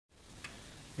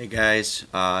Hey guys,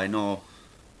 I know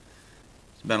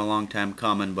it's been a long time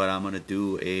coming, but I'm going to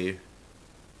do a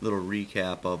little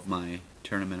recap of my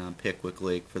tournament on Pickwick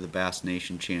Lake for the Bass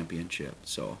Nation Championship.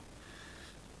 So,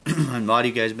 a lot of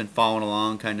you guys have been following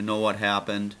along, kind of know what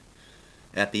happened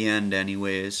at the end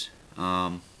anyways.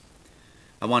 I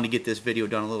wanted to get this video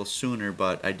done a little sooner,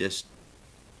 but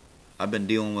I've been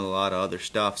dealing with a lot of other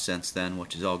stuff since then,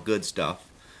 which is all good stuff,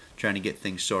 trying to get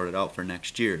things sorted out for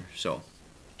next year. So,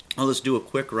 I'll just do a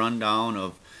quick rundown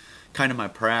of kind of my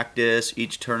practice,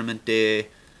 each tournament day,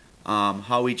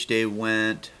 how each day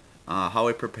went, how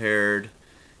I prepared,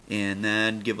 and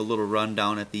then give a little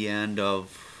rundown at the end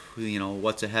of,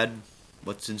 what's ahead,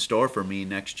 what's in store for me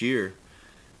next year.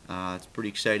 It's pretty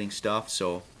exciting stuff,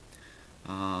 so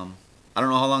I don't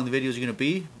know how long the videos are going to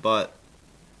be, but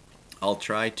I'll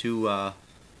try to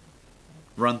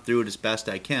run through it as best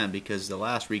I can, because the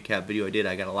last recap video I did,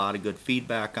 I got a lot of good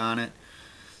feedback on it.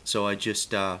 So I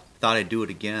just thought I'd do it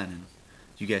again, and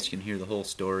you guys can hear the whole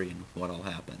story and what all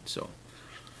happened. So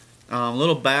a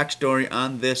little backstory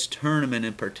on this tournament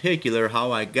in particular,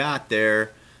 how I got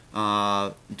there.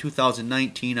 In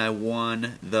 2019, I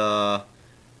won the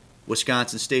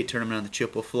Wisconsin State Tournament on the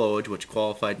Chippewa Flowage, which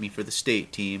qualified me for the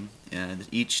state team. And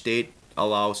each state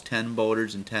allows 10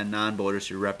 boaters and 10 non-boaters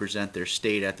to represent their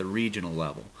state at the regional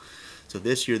level. So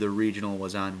this year the regional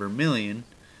was on Vermilion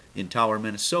in Tower,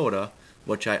 Minnesota,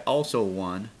 which I also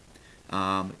won.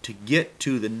 To get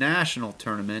to the national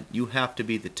tournament, you have to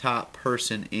be the top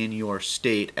person in your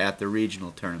state at the regional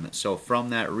tournament. So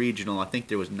from that regional, I think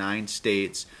there was 9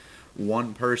 states,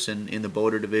 1 person in the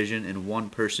boater division and 1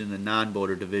 person in the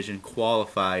non-boater division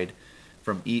qualified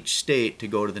from each state to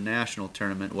go to the national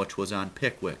tournament, which was on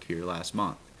Pickwick here last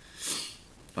month,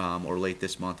 or late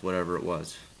this month, whatever it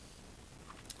was.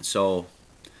 So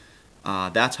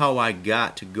that's how I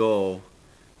got to go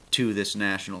to this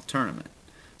national tournament.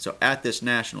 So at this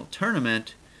national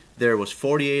tournament, there was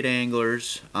 48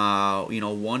 anglers,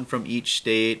 1 from each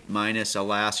state minus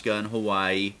Alaska and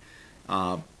Hawaii.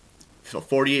 So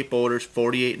 48 boaters,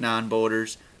 48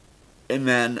 non-boaters, and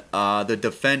then the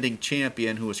defending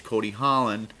champion, who was Cody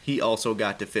Holland, he also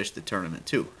got to fish the tournament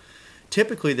too.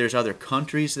 Typically, there's other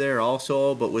countries there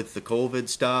also, but with the COVID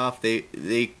stuff,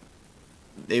 they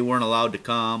weren't allowed to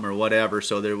come or whatever,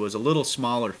 so there was a little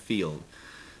smaller field.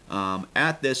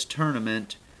 At this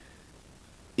tournament,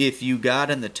 if you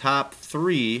got in the top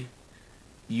 3,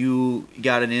 you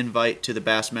got an invite to the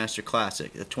Bassmaster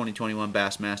Classic, the 2021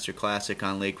 Bassmaster Classic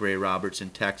on Lake Ray Roberts in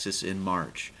Texas in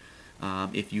March.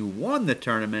 If you won the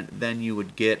tournament, then you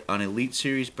would get an Elite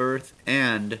Series berth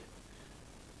and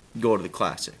go to the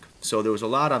Classic. So there was a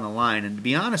lot on the line, and to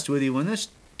be honest with you, when this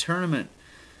tournament,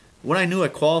 when I knew I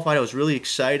qualified, I was really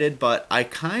excited, but I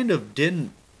kind of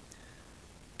didn't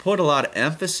put a lot of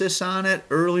emphasis on it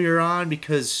earlier on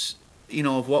because,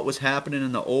 of what was happening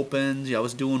in the Opens. I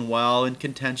was doing well, in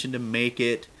contention to make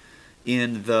it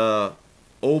in the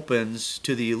Opens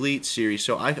to the Elite Series.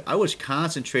 So I was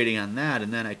concentrating on that,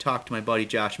 and then I talked to my buddy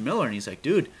Josh Miller, and he's like,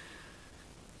 dude,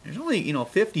 there's only,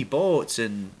 50 boats,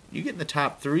 and you get in the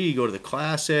top 3, you go to the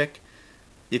Classic.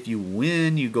 If you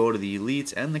win, you go to the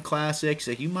Elites and the Classics.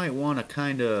 Like, you might want to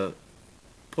kind of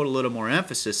put a little more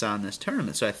emphasis on this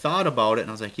tournament. So I thought about it, and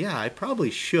I was like, yeah, I probably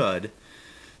should.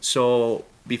 So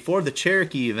before the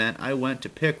Cherokee event, I went to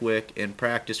Pickwick and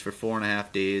practiced for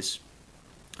 4.5 days.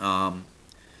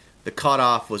 The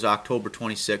cutoff was October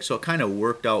 26th, so it kind of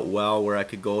worked out well where I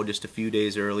could go just a few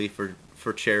days early for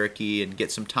Cherokee and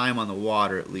get some time on the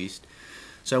water at least.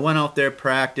 So I went out there,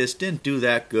 practiced, didn't do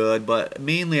that good, but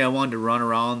mainly I wanted to run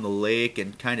around the lake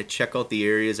and kind of check out the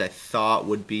areas I thought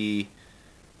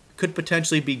could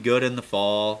potentially be good in the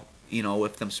fall,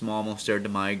 if them smallmouth started to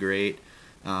migrate.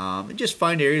 And just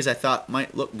find areas I thought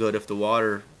might look good if the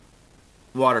water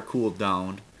cooled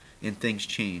down and things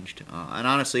changed. And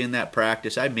honestly, in that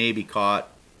practice, I maybe caught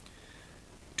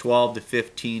 12 to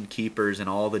 15 keepers in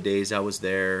all the days I was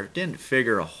there. Didn't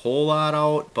figure a whole lot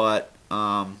out, but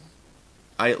I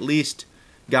at least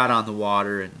got on the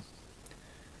water and,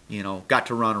 got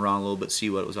to run around a little bit, see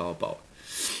what it was all about.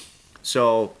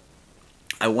 So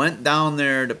I went down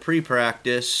there to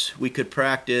pre-practice. We could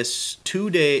practice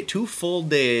 2 full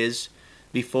days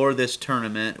before this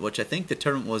tournament, which I think the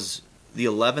tournament was the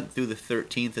 11th through the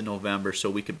 13th of November. So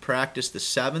we could practice the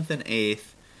 7th and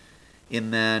 8th,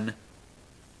 and then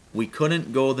we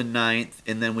couldn't go the 9th,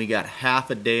 and then we got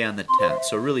half a day on the 10th.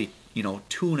 So really,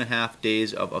 2.5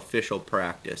 days of official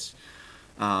practice.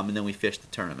 And then we fished the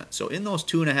tournament. So in those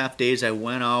 2.5 days, I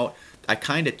went out. I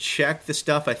kind of checked the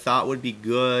stuff I thought would be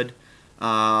good.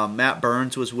 Matt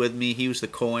Burns was with me. He was the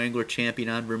co-angler champion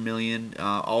on Vermilion,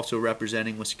 also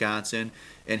representing Wisconsin,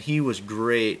 and he was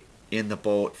great in the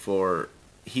boat.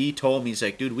 He told me, he's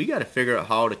like, dude, we got to figure out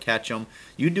how to catch them.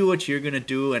 You do what you're going to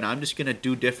do, and I'm just going to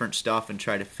do different stuff and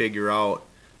try to figure out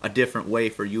a different way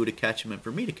for you to catch them and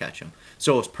for me to catch them.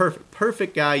 So it's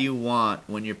perfect guy you want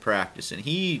when you're practicing.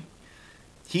 He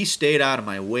stayed out of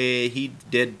my way. He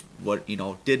did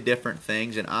did different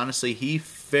things, and honestly, he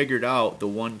figured out the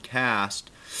one cast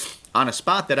on a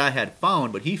spot that I had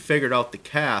found, but he figured out the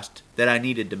cast that I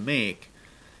needed to make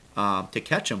to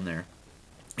catch him there.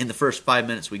 In the first 5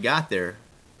 minutes we got there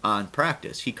on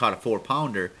practice, he caught a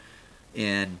 4-pounder,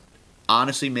 and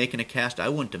honestly, making a cast I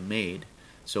wouldn't have made.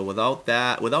 So without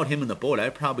him in the boat, I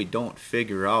probably don't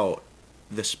figure out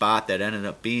the spot that ended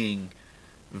up being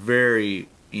very,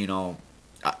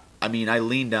 I mean, I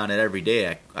leaned on it every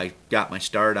day. I got my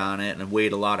start on it and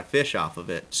weighed a lot of fish off of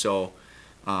it. So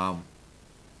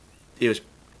it was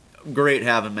great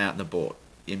having Matt in the boat.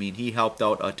 I mean, he helped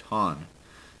out a ton.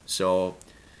 So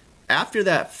after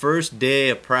that first day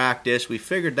of practice, we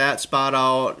figured that spot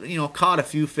out, caught a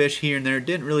few fish here and there,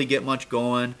 didn't really get much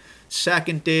going.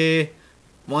 Second day,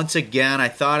 once again, I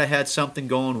thought I had something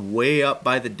going way up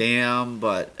by the dam,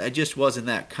 but I just wasn't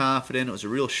that confident. It was a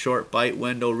real short bite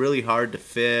window, really hard to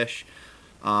fish.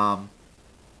 I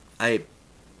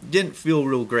didn't feel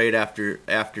real great after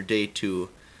day 2.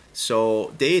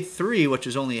 So day 3, which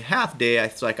was only a half day, I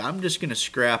was like, I'm just going to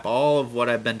scrap all of what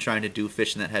I've been trying to do,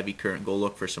 fishing that heavy current, and go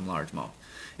look for some largemouth.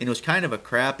 And it was kind of a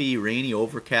crappy, rainy,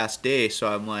 overcast day, so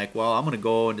I'm like, well, I'm going to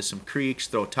go into some creeks,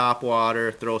 throw top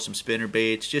water, throw some spinner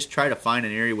baits, just try to find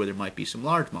an area where there might be some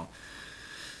largemouth.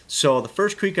 So the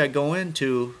first creek I go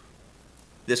into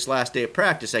this last day of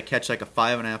practice, I catch like a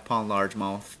 5.5-pound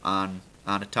largemouth on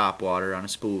a top water, on a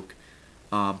spook.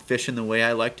 Fishing the way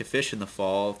I like to fish in the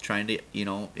fall, trying to,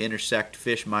 intersect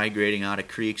fish migrating out of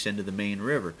creeks into the main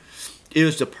river. It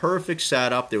was the perfect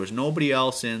setup. There was nobody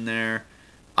else in there.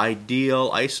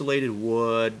 Ideal, isolated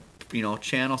wood,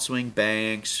 channel swing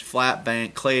banks, flat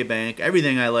bank, clay bank,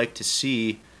 everything I like to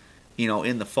see,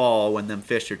 in the fall when them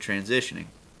fish are transitioning.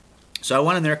 So I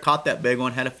went in there, caught that big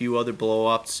one, had a few other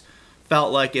blow-ups.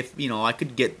 Felt like if, I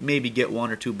could maybe get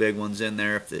 1 or 2 big ones in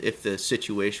there if the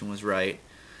situation was right.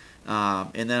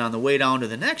 And then on the way down to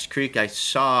the next creek, I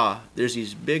saw there's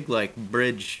these big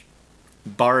barge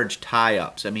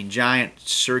tie-ups. I mean, giant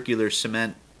circular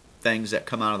cement things that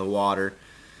come out of the water.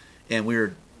 And we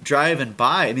were driving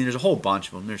by. I mean, there's a whole bunch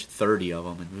of them. There's 30 of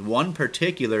them. And one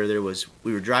particular,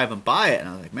 we were driving by it, and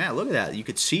I was like, man, look at that. You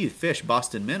could see fish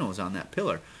busting minnows on that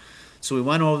pillar. So we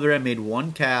went over there, I made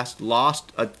one cast,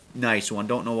 lost a nice one,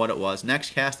 don't know what it was. Next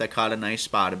cast, I caught a nice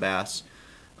spotted bass.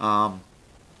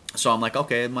 So I'm like,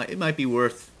 okay, it might be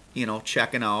worth,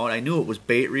 checking out. I knew it was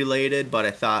bait related, but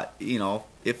I thought,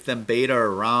 if them bait are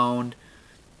around,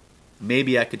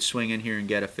 maybe I could swing in here and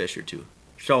get a fish or two.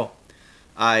 So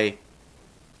I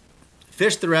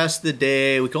fished the rest of the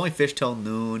day. We could only fish till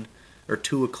noon or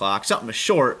 2 o'clock, something a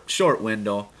short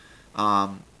window.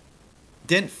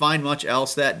 Didn't find much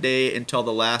else that day until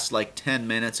the last 10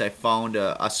 minutes. I found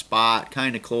a spot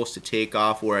kind of close to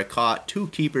takeoff where I caught 2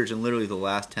 keepers in literally the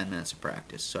last 10 minutes of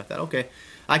practice. So I thought, okay,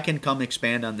 I can come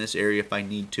expand on this area if I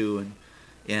need to,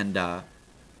 and I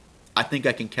think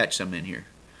I can catch some in here.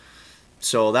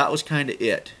 So that was kind of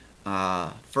it.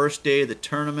 First day of the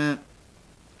tournament,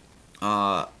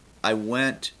 I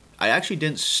actually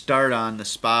didn't start on the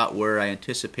spot where I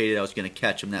anticipated I was going to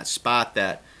catch them, that spot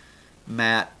that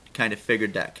Matt kind of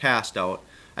figured that cast out.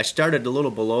 I started a little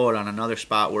below it on another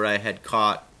spot where I had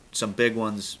caught some big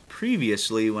ones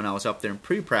previously when I was up there in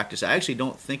pre-practice. I actually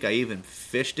don't think I even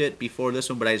fished it before this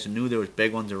one, but I just knew there was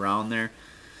big ones around there.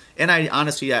 And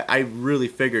I really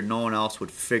figured no one else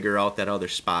would figure out that other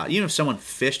spot. Even if someone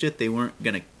fished it, they weren't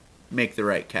going to make the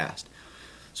right cast.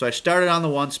 So I started on the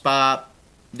one spot,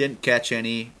 didn't catch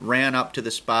any, ran up to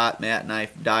the spot Matt and I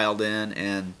dialed in,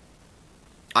 and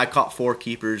I caught 4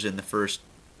 keepers in the first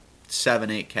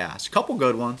 7-8 casts. A couple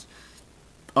good ones,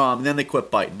 and then they quit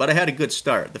biting. But I had a good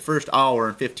start. The first hour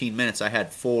and 15 minutes, I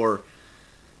had 4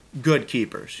 good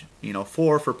keepers.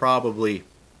 4 for probably,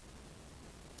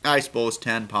 I suppose,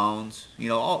 10 pounds.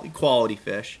 All quality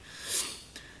fish.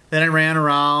 Then I ran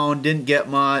around, didn't get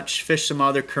much, fished some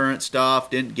other current stuff,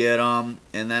 didn't get them,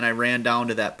 and then I ran down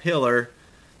to that pillar,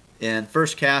 and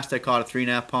first cast I caught a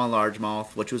 3.5-pound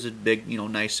largemouth, which was a big,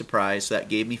 nice surprise. So that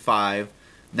gave me 5.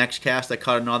 Next cast I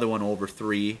caught another one over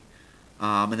 3,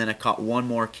 and then I caught one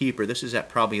more keeper. This is at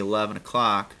probably 11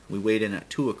 o'clock. We weighed in at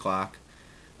 2 o'clock.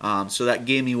 So that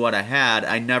gave me what I had.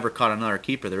 I never caught another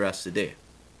keeper the rest of the day.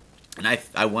 And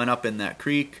I went up in that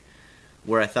creek,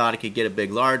 where I thought I could get a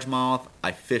big largemouth.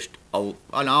 I fished an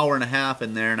hour and a half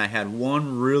in there, and I had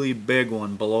one really big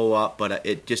one blow up, but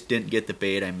it just didn't get the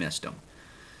bait. I missed him.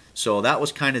 So that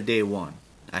was kind of day one.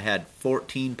 I had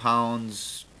 14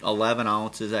 pounds, 11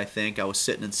 ounces, I think. I was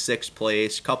sitting in 6th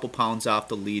place, a couple pounds off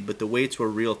the lead, but the weights were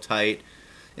real tight.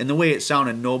 And the way it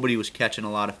sounded, nobody was catching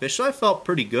a lot of fish. So I felt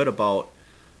pretty good about,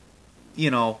 you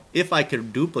know, if I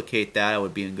could duplicate that, I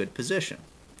would be in good position.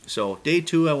 So day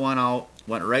 2, I went out,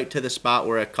 went right to the spot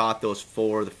where I caught those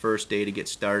 4 the first day to get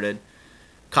started.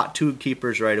 Caught 2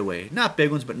 keepers right away. Not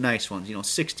big ones, but nice ones, you know,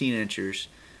 16 inchers.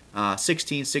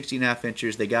 16.5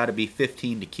 inches. They got to be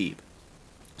 15 to keep.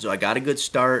 So I got a good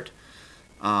start.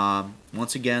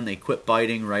 Once again, they quit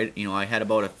biting right. You know, I had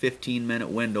about a 15-minute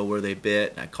window where they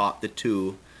bit. I caught the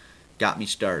 2. Got me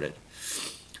started.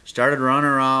 Started running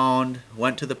around.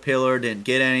 Went to the pillar. Didn't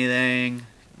get anything.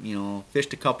 You know,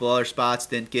 fished a couple other spots.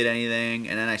 Didn't get anything.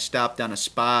 And then I stopped on a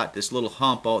spot, this little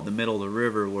hump out in the middle of the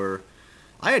river where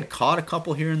I had caught a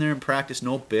couple here and there in practice.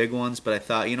 No big ones, but I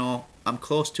thought, you know, I'm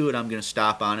close to it. I'm going to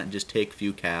stop on it and just take a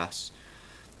few casts.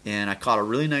 And I caught a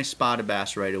really nice spotted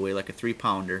bass right away, like a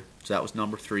 3-pounder. So that was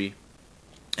number 3.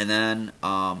 And then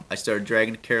I started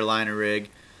dragging the Carolina rig,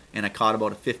 and I caught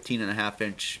about a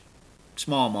 15.5-inch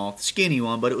smallmouth, skinny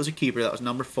one, but it was a keeper. That was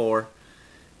number 4.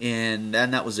 And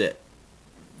then that was it.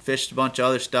 Fished a bunch of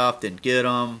other stuff, didn't get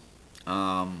them.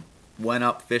 Went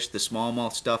up, fished the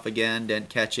smallmouth stuff again, didn't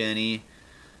catch any.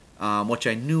 Which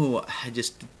I knew I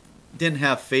just didn't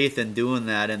have faith in doing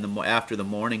that after the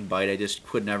morning bite. I just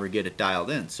could never get it dialed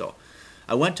in. So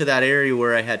I went to that area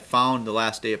where I had found the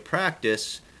last day of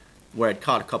practice where I'd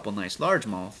caught a couple nice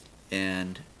largemouth,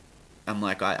 and I'm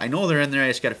like, I know they're in there. I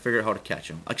just got to figure out how to catch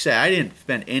them. Like I said, I didn't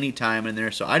spend any time in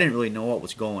there, so I didn't really know what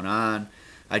was going on.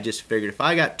 I just figured if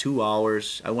I got 2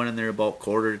 hours, I went in there about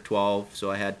 11:45, so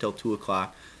I had till 2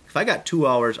 o'clock. If I got 2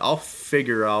 hours, I'll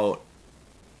figure out,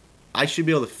 I should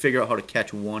be able to figure out how to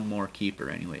catch one more keeper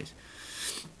anyways.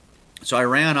 So I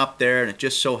ran up there, and it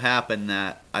just so happened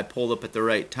that I pulled up at the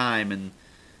right time, and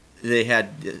they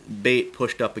had bait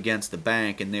pushed up against the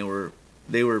bank, and they were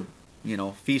you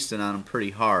know, feasting on them pretty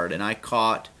hard. And I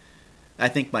caught, I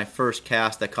think my first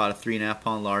cast I caught a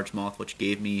 3.5-pound largemouth, which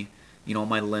gave me, you know,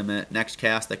 my limit. Next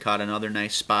cast I caught another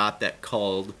nice spot that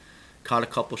culled. Caught a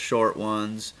couple short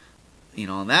ones. You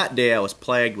know, and that day I was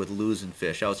plagued with losing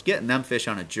fish. I was getting them fish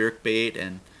on a jerk bait,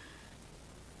 and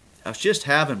I was just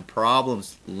having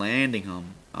problems landing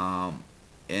them.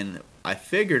 And I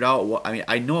figured out what, I mean,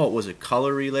 I know it was a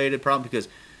color related problem because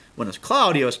when it was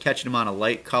cloudy, I was catching them on a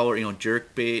light color, you know,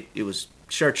 jerk bait. It was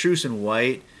chartreuse and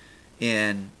white.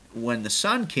 And when the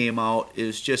sun came out, it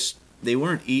was just, they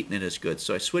weren't eating it as good.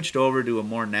 So I switched over to a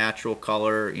more natural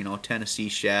color, you know, Tennessee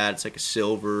shad. It's like a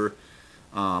silver.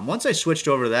 Once I switched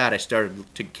over to that, I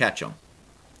started to catch them.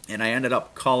 And I ended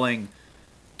up culling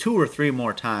 2 or 3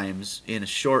 more times in a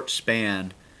short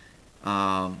span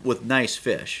with nice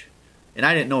fish. And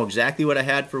I didn't know exactly what I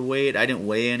had for weight. I didn't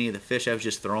weigh any of the fish. I was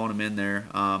just throwing them in there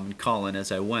and culling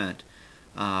as I went.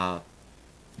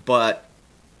 But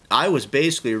I was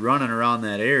basically running around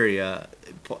that area.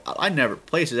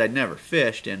 Places I'd never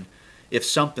fished. And if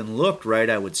something looked right,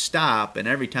 I would stop. And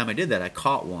every time I did that, I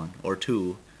caught 1 or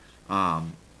 2.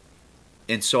 And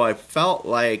so I felt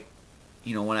like,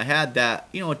 you know, when I had that,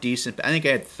 you know, decent, I think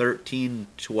I had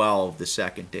 13-12 the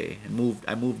second day, and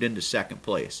I moved into 2nd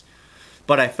place.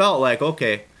 But I felt like,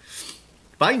 okay,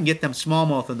 if I can get them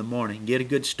smallmouth in the morning, get a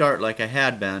good start like I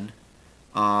had been,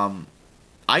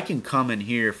 I can come in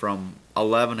here from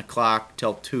 11 o'clock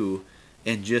till 2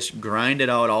 and just grind it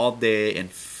out all day and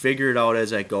figure it out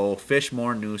as I go, fish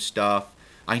more new stuff.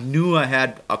 I knew I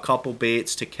had a couple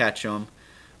baits to catch them.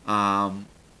 I'm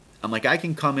like, I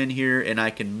can come in here and I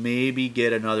can maybe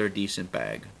get another decent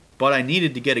bag. But I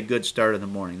needed to get a good start in the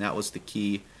morning. That was the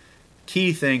key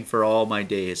thing for all my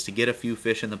days, to get a few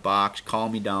fish in the box,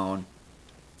 calm me down.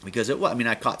 Because I mean,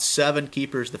 I caught 7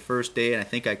 keepers the first day, and I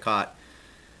think I caught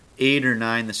 8 or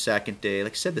 9 the second day.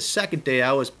 Like I said, the second day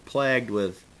I was plagued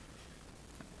with,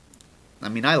 I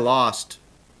mean, I lost,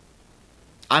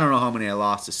 I don't know how many I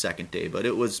lost the second day, but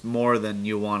it was more than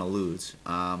you want to lose.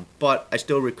 But I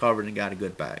still recovered and got a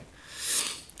good bag.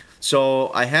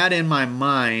 So I had in my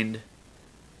mind,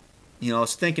 you know, I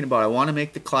was thinking about, I want to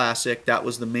make the Classic. That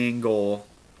was the main goal,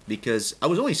 because I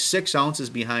was only 6 ounces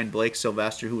behind Blake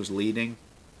Sylvester, who was leading.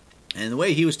 And the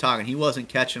way he was talking, he wasn't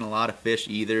catching a lot of fish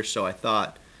either. So I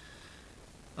thought,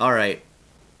 all right,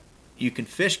 you can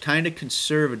fish kind of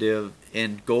conservative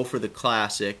and go for the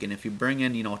Classic. And if you bring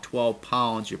in, you know, 12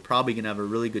 pounds, you're probably going to have a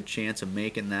really good chance of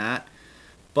making that.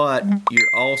 But you're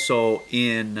also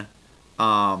in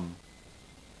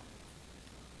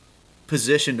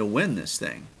position to win this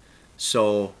thing.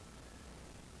 So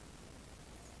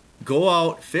go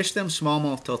out, fish them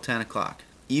smallmouth till 10 o'clock.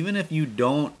 Even if you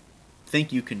don't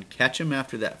think you can catch them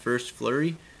after that first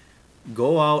flurry,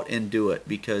 go out and do it,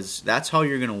 because that's how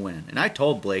you're going to win. And I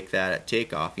told Blake that at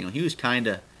takeoff. He was kind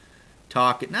of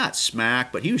talking, not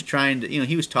smack, but he was trying to,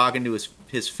 he was talking to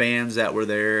his fans that were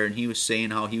there, and he was saying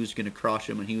how he was going to crush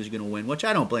them and he was going to win, which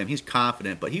I don't blame him. He's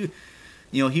confident, but he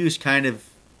was kind of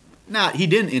he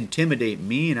didn't intimidate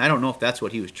me, and I don't know if that's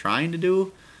what he was trying to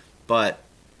do, but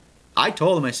I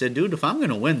told him, I said, dude, if I'm going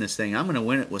to win this thing, I'm going to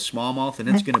win it with smallmouth, and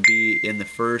it's going to be in the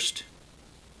first,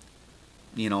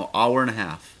 hour and a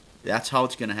half. That's how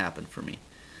it's going to happen for me.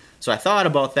 So I thought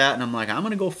about that, and I'm like, I'm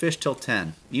going to go fish till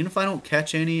 10. Even if I don't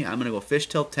catch any, I'm going to go fish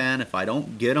till 10. If I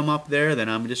don't get them up there, then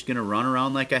I'm just going to run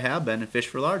around like I have been and fish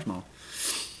for largemouth.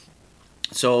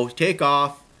 So take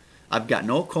off. I've got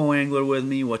no co-angler with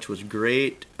me, which was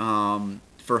great.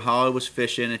 For how I was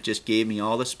fishing, it just gave me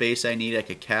all the space I needed. I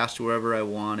could cast wherever I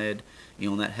wanted.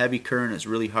 In that heavy current, it's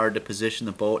really hard to position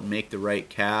the boat and make the right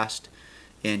cast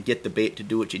and get the bait to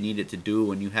do what you need it to do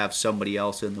when you have somebody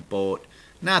else in the boat.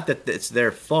 Not that it's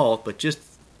their fault, but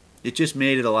it just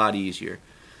made it a lot easier.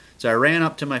 So I ran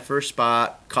up to my first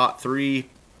spot, caught 3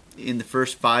 in the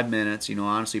first 5 minutes,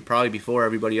 honestly, probably before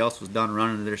everybody else was done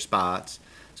running to their spots.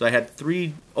 So I had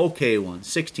 3 okay ones,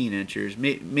 16 inchers,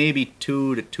 maybe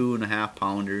 2 to 2.5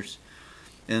 pounders,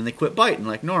 and then they quit biting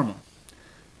like normal.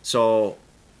 So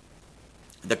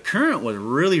the current was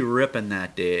really ripping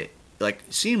that day.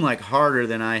 Seemed like harder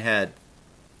than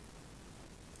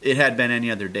it had been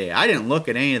any other day. I didn't look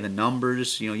at any of the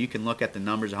numbers. You can look at the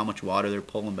numbers of how much water they're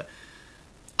pulling, but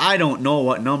I don't know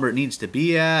what number it needs to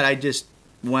be at. I just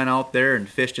went out there and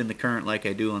fished in the current like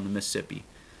I do on the Mississippi.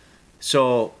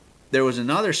 So there was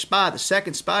another spot, the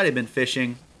second spot I'd been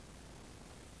fishing,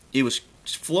 it was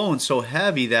flowing so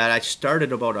heavy that I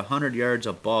started about 100 yards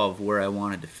above where I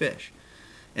wanted to fish.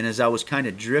 And as I was kind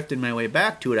of drifting my way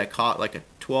back to it, I caught like a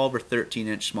 12 or 13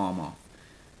 inch smallmouth.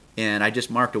 And I just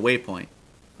marked a waypoint.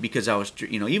 Because I was,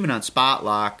 even on spot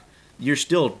lock, you're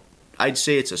still, I'd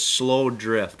say it's a slow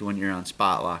drift when you're on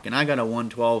spot lock. And I got a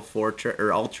 112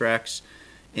 Ultrex,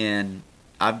 and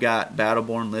I've got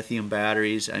Battleborn lithium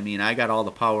batteries. I mean, I got all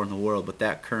the power in the world, but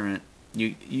that current,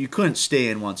 you couldn't stay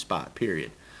in one spot,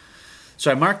 period. So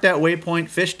I marked that waypoint,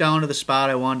 fished down to the spot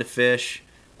I wanted to fish.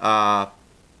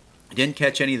 Didn't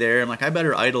catch any there. I'm like, I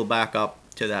better idle back up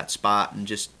to that spot and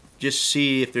just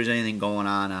see if there's anything going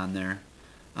on there.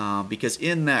 Because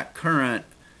in that current,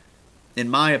 in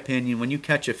my opinion, when you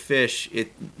catch a fish,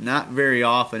 it not very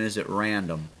often is it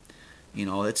random.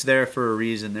 It's there for a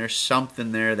reason. There's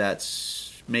something there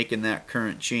that's making that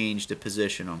current change to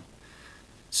position them.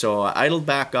 So I idled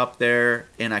back up there,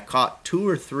 and I caught 2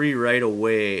 or 3 right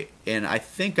away. And I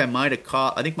think I might have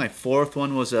caught, I think my fourth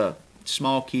one was a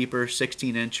small keeper,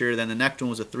 16 incher. Then the next one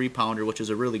was a 3-pounder, which is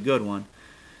a really good one.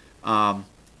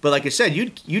 But like I said,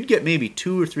 you'd get maybe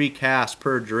 2 or 3 casts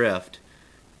per drift,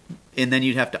 and then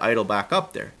you'd have to idle back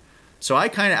up there. So I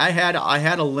had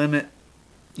a limit.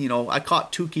 I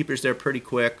caught 2 keepers there pretty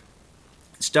quick.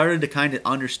 Started to kind of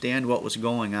understand what was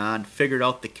going on. Figured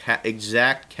out the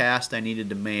exact cast I needed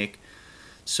to make.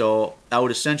 So I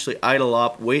would essentially idle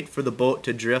up, wait for the boat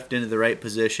to drift into the right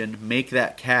position, make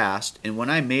that cast, and when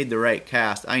I made the right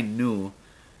cast, I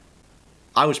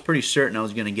was pretty certain I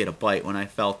was going to get a bite when I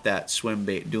felt that swim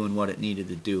bait doing what it needed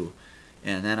to do.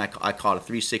 And then I caught a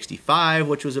 365,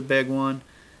 which was a big one.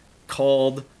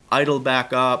 Called, idled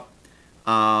back up.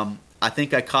 I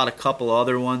think I caught a couple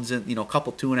other ones, a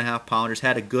couple 2.5 pounders.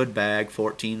 Had a good bag,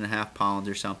 14.5 pounds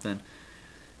or something.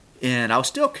 And I was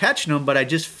still catching them, but I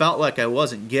just felt like I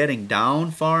wasn't getting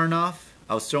down far enough.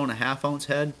 I was throwing a 1/2 ounce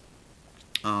head.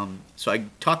 So I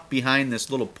tucked behind this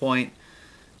little point,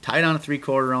 tied on a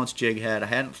 3/4 ounce jig head. I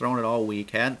hadn't thrown it all week,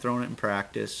 hadn't thrown it in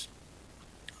practice.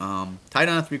 Tied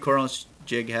on a 3/4 ounce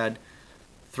jig head,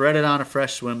 threaded on a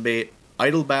fresh swim bait,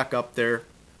 idled back up there.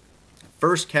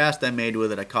 First cast I made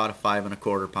with it, I caught a 5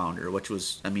 1/4 pounder, which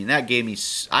was, that gave me,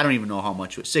 I don't even know how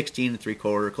much it was, 16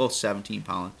 3/4, close to 17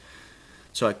 pounds.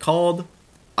 So I called,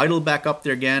 idled back up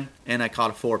there again, and I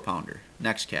caught a 4 pounder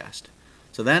next cast.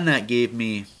 So then that gave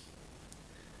me,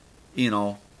 I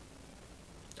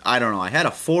don't know, I had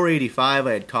a 485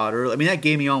 I had caught early. That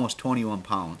gave me almost 21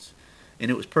 pounds.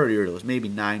 And it was pretty early. It was maybe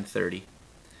 9:30.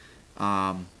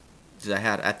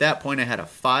 At that point, I had a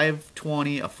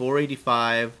 520, a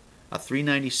 485, a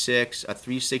 396, a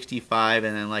 365,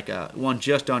 and then like a one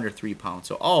just under 3 pounds.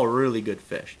 So all really good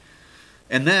fish.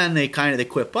 And then they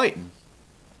quit biting.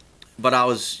 But I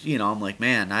was, I'm like,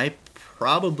 man, I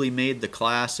probably made the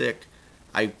classic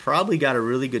I probably got a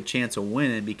really good chance of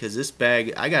winning because this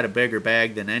bag, I got a bigger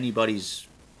bag than anybody's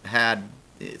had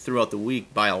throughout the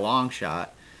week by a long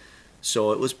shot.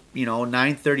 So it was,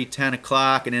 9:30, 10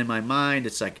 o'clock, and in my mind,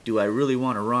 it's like, do I really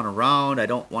want to run around? I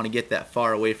don't want to get that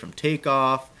far away from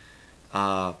takeoff.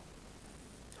 I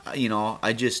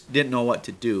just didn't know what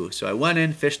to do. So I went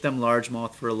in, fished them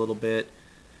largemouth for a little bit,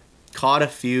 caught a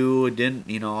few,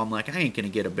 I'm like, I ain't going to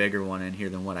get a bigger one in here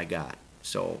than what I got.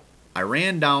 So I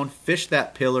ran down, fished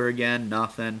that pillar again,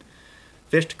 nothing.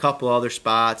 Fished a couple other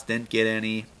spots, didn't get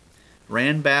any.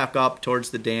 Ran back up towards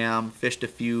the dam, fished a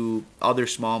few other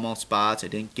smallmouth spots, I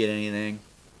didn't get anything.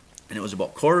 And it was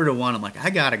about 1:45. I'm like, I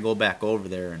got to go back over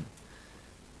there and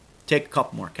take a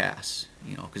couple more casts,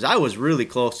 because I was really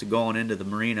close to going into the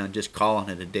marina and just calling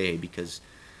it a day, because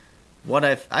what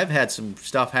I've had some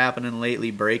stuff happening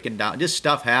lately, breaking down, just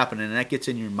stuff happening, and that gets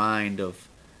in your mind of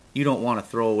you don't want to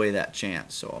throw away that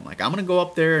chance. So I'm like, I'm going to go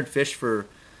up there and fish for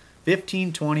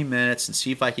 15, 20 minutes and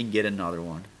see if I can get another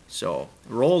one. So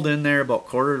rolled in there about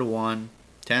 1:45,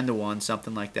 10 to 1,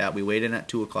 something like that. We weighed in at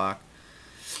 2 o'clock.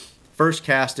 First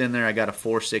cast in there, I got a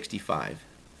 465.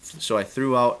 So I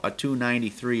threw out a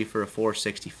 293 for a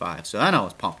 465. So then I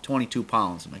was pumped, 22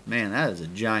 pounds. I'm like, man, that is a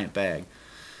giant bag.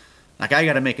 Like, I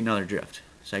got to make another drift.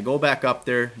 So I go back up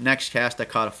there. Next cast, I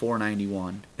caught a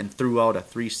 491 and threw out a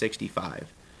 365.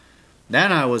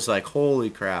 Then I was like, holy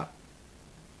crap.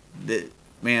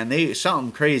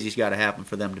 Something crazy's got to happen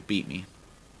for them to beat me.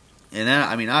 And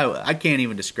then, I can't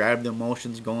even describe the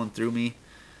emotions going through me.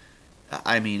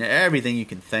 Everything you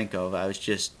can think of. I was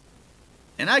just...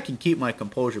 And I can keep my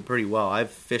composure pretty well.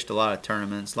 I've fished a lot of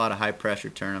tournaments, a lot of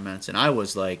high-pressure tournaments, and I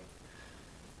was, like,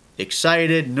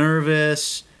 excited,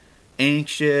 nervous,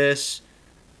 anxious,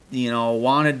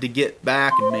 wanted to get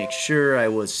back and make sure I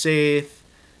was safe,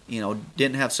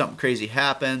 didn't have something crazy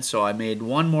happen. So I made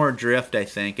one more drift, I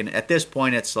think, and at this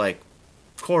point it's, like,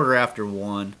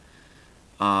 1:15.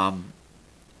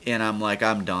 And I'm like,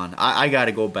 I'm done. I got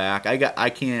to go back. I got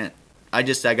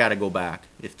to go back.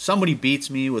 If somebody beats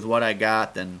me with what I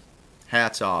got, then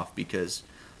hats off, because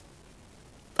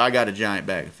I got a giant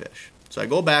bag of fish. So I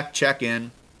go back, check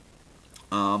in,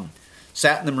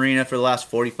 sat in the marina for the last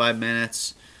 45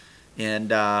 minutes, and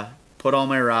put all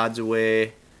my rods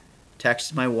away,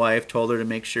 texted my wife, told her to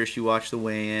make sure she watched the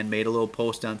weigh-in, made a little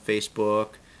post on Facebook,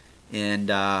 and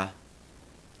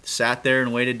sat there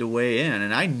and waited to weigh in.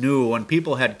 And I knew when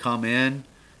people had come in,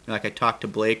 like I talked to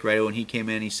Blake right when he came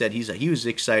in, he said he was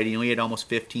excited. He had almost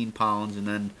 15 pounds, and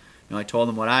then I told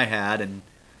him what I had, and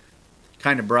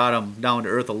kind of brought him down to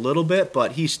earth a little bit,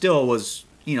 but he still was,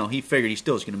 he figured he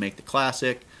still was going to make the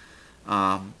Classic.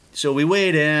 So we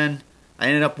weighed in. I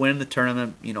ended up winning the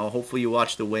tournament. Hopefully you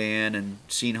watched the weigh-in and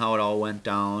seen how it all went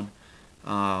down.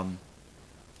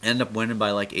 Ended up winning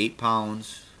by like 8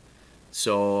 pounds.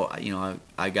 So,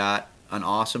 I got an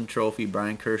awesome trophy,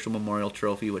 Brian Kerschel Memorial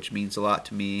Trophy, which means a lot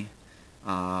to me.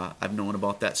 I've known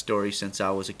about that story since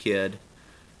I was a kid.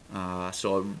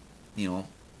 So,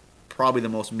 probably the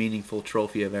most meaningful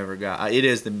trophy I've ever got. It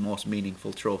is the most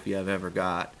meaningful trophy I've ever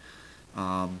got.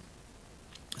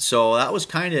 So that was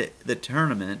kind of the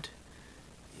tournament.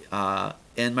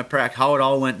 And my practice, how it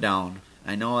all went down.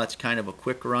 I know that's kind of a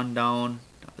quick rundown.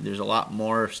 There's a lot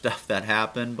more stuff that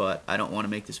happened, but I don't want to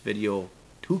make this video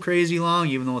too crazy long,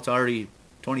 even though it's already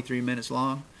 23 minutes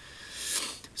long.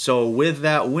 So with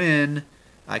that win,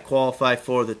 I qualified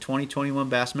for the 2021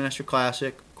 Bassmaster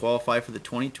Classic, qualified for the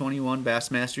 2021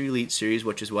 Bassmaster Elite Series,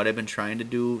 which is what I've been trying to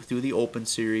do through the Open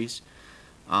Series.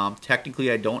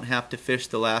 Technically, I don't have to fish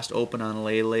the last Open on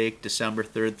Lay Lake December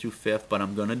 3rd through 5th, but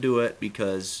I'm going to do it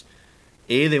because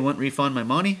A, they wouldn't refund my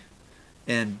money,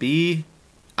 and B,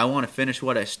 I want to finish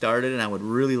what I started, and I would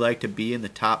really like to be in the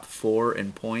top 4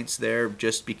 in points there,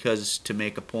 just because to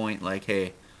make a point like,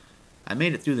 hey, I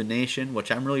made it through the nation,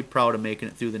 which I'm really proud of making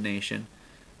it through the nation,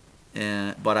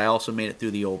 but I also made it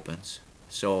through the Opens.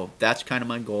 So that's kind of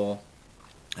my goal.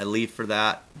 I leave for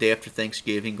that day after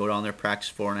Thanksgiving, go down there,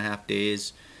 practice 4.5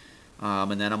 days,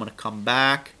 and then I'm going to come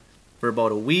back for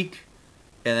about a week,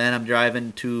 and then I'm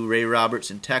driving to Ray Roberts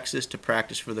in Texas to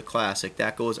practice for the Classic.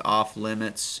 That goes off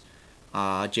limits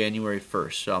January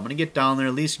 1st. So I'm going to get down there,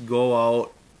 at least go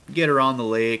out, get around the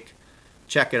lake,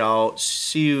 check it out,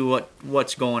 see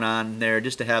what's going on there,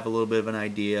 just to have a little bit of an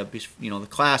idea. The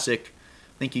Classic,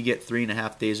 I think you get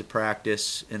 3.5 days of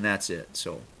practice, and that's it.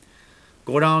 So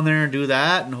go down there and do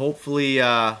that, and hopefully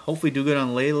do good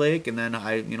on Lay Lake, and then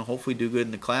hopefully do good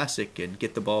in the Classic and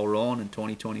get the ball rolling in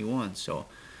 2021. So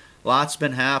lots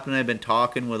been happening. I've been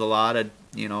talking with a lot of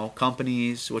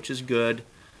companies, which is good.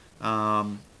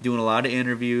 Doing a lot of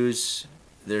interviews.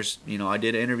 there's, you know, I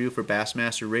did an interview for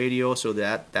Bassmaster Radio, so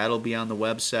that'll be on the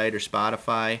website or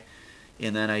Spotify.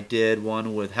 And then I did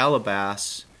one with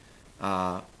Bass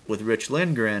with Rich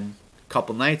Lindgren a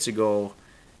couple nights ago.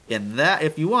 And that,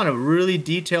 if you want a really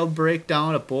detailed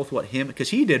breakdown of both what him, because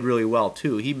he did really well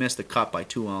too. He missed the cut by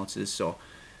 2 ounces. So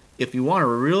if you want a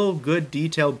real good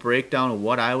detailed breakdown of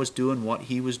what I was doing, what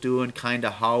he was doing, kind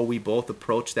of how we both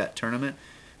approached that tournament,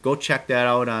 go check that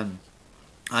out on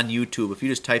YouTube. If you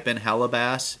just type in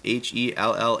Bass,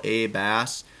 Hella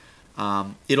Bass,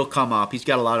 it'll come up. He's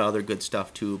got a lot of other good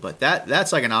stuff too. But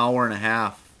that's like an hour and a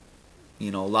half,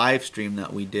 you know, live stream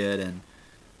that we did, and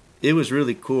it was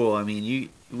really cool. I mean,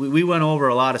 we went over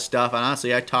a lot of stuff, and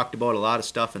honestly, I talked about a lot of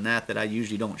stuff in that I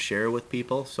usually don't share with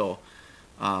people. So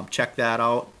check that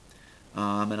out,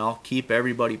 and I'll keep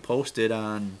everybody posted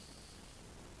on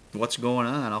what's going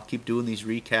on. I'll keep doing these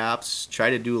recaps. Try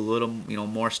to do a little, you know,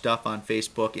 more stuff on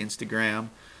Facebook, Instagram,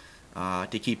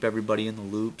 to keep everybody in the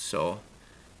loop. So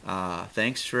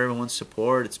thanks for everyone's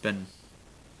support. It's been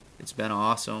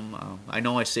awesome. I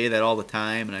know I say that all the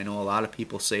time, and I know a lot of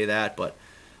people say that, but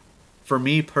for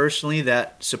me personally,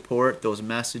 that support, those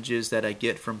messages that I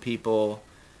get from people,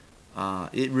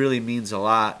 it really means a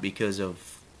lot because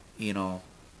of, you know,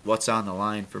 what's on the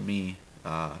line for me.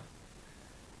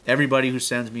 Everybody who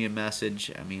sends me a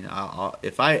message, I mean,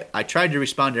 if I tried to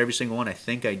respond to every single one. I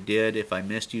think I did. If I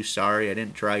missed you, sorry. I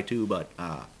didn't try to, but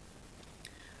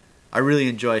I really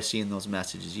enjoy seeing those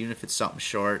messages, even if it's something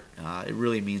short. It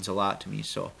really means a lot to me.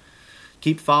 So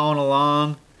keep following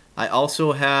along. I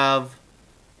also have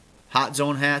Hot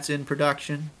Zone hats in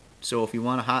production. So if you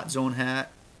want a Hot Zone hat,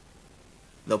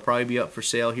 they'll probably be up for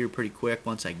sale here pretty quick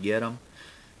once I get them.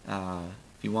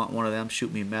 If you want one of them,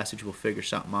 shoot me a message. We'll figure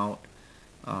something out.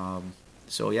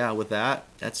 So yeah, with that,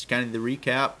 that's kind of the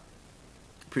recap.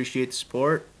 Appreciate the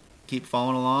support. Keep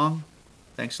following along.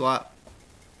 Thanks a lot.